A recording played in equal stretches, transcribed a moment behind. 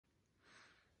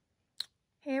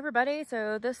everybody,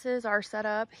 so this is our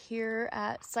setup here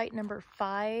at site number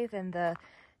 5 in the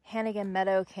Hannagan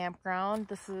Meadow Campground.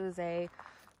 This is a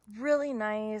really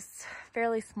nice,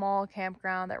 fairly small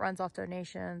campground that runs off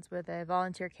donations with a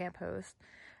volunteer camp host.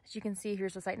 As you can see,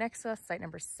 here's the site next to us, site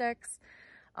number 6,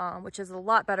 which is a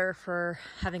lot better for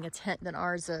having a tent than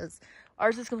ours is.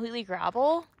 Ours is completely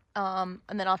gravel, and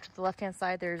then off to the left-hand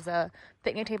side there's a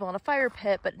picnic table and a fire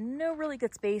pit, but no really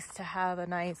good space to have a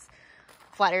nice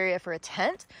flat area for a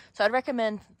tent. So I'd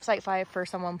recommend site 5 for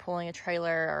someone pulling a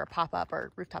trailer or a pop-up or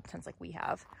rooftop tents like we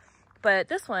have. But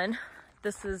this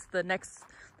is the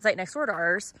site next door to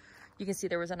ours. You can see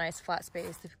there was a nice flat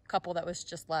space. The couple that was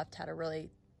just left had a really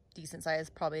decent size,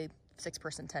 probably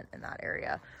 6-person tent in that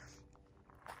area.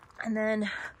 And then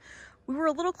we were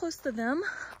a little close to them,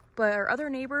 but our other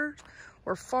neighbors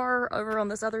were far over on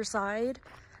this other side,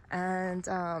 and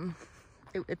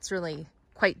it's really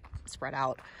quite spread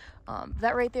out.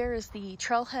 That right there is the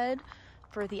trailhead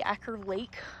for the Acker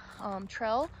Lake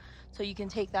trail. So you can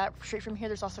take that straight from here.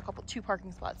 There's also two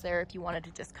parking spots there if you wanted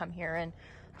to just come here and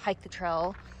hike the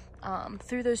trail.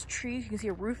 Through those trees, you can see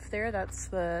a roof there. That's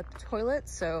the toilet.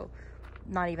 So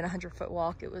not even a 100-foot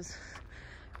walk. That was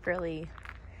pretty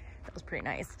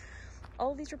nice.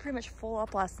 All of these were pretty much full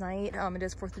up last night. It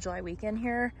is 4th of July weekend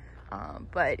here,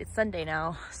 but it's Sunday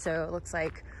now. So it looks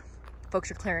like folks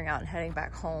are clearing out and heading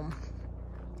back home.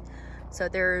 So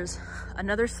there's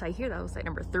another site here. That was site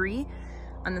number 3.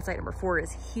 And then site number 4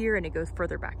 is here, and it goes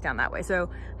further back down that way. So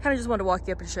I kind of just wanted to walk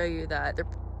you up and show you that they're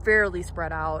fairly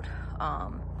spread out.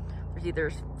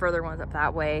 There's further ones up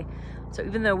that way. So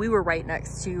even though we were right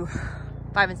next to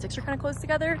 5 and 6 are kind of close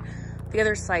together, the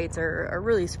other sites are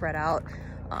really spread out.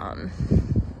 It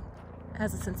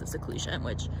has a sense of seclusion,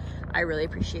 which I really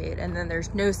appreciate. And then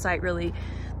there's no site really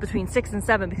between 6 and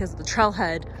 7 because of the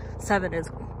trailhead. 7 is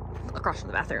across from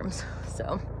the bathrooms.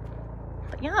 So,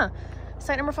 but yeah,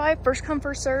 site number 5, first come,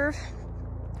 first serve,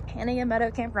 Hannagan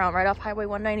Meadow Campground, right off Highway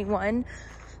 191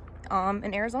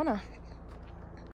 in Arizona.